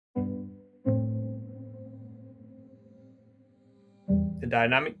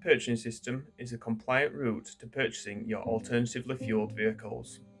dynamic purchasing system is a compliant route to purchasing your alternatively fueled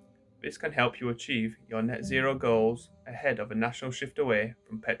vehicles. This can help you achieve your net zero goals ahead of a national shift away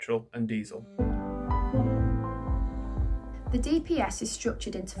from petrol and diesel. The DPS is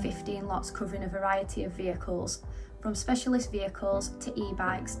structured into 15 lots covering a variety of vehicles, from specialist vehicles to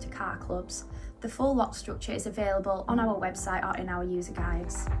e-bikes to car clubs. The full lot structure is available on our website or in our user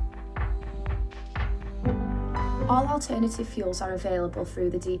guides. All alternative fuels are available through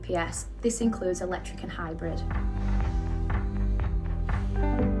the DPS. This includes electric and hybrid.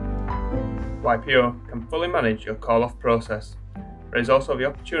 YPO can fully manage your call-off process. There is also the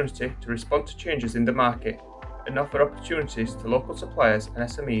opportunity to respond to changes in the market and offer opportunities to local suppliers and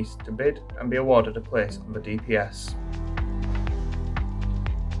SMEs to bid and be awarded a place on the DPS.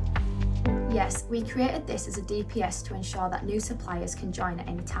 Yes, we created this as a DPS to ensure that new suppliers can join at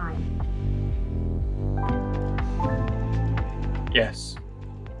any time. Yes,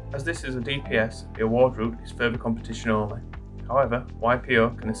 as this is a DPS, the award route is further competition only. However,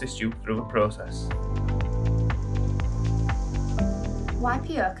 YPO can assist you through the process.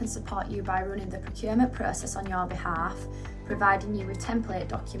 YPO can support you by running the procurement process on your behalf, providing you with template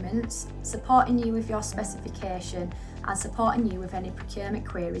documents, supporting you with your specification, and supporting you with any procurement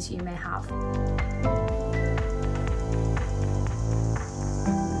queries you may have.